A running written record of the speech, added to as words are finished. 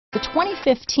The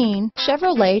 2015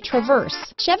 Chevrolet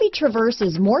Traverse. Chevy Traverse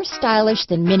is more stylish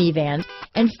than minivans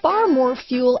and far more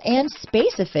fuel and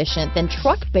space efficient than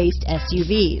truck-based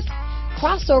SUVs.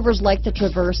 Crossovers like the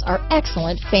Traverse are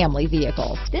excellent family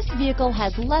vehicles. This vehicle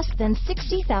has less than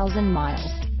 60,000 miles.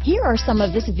 Here are some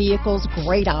of this vehicle's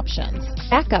great options: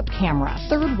 backup camera,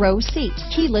 third row seat,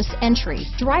 keyless entry,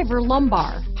 driver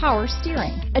lumbar, power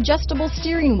steering, adjustable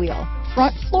steering wheel,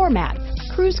 front floor mats,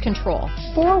 cruise control,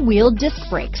 four-wheel disc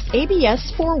brakes,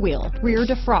 ABS four-wheel, rear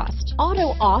defrost,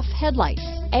 auto-off headlights,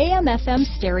 AM/FM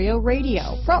stereo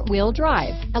radio, front-wheel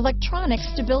drive, electronic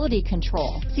stability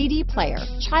control, CD player,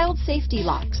 child safety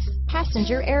locks,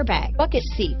 passenger airbag, bucket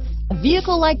seats. A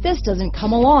vehicle like this doesn't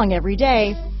come along every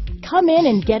day. Come in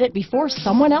and get it before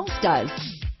someone else does.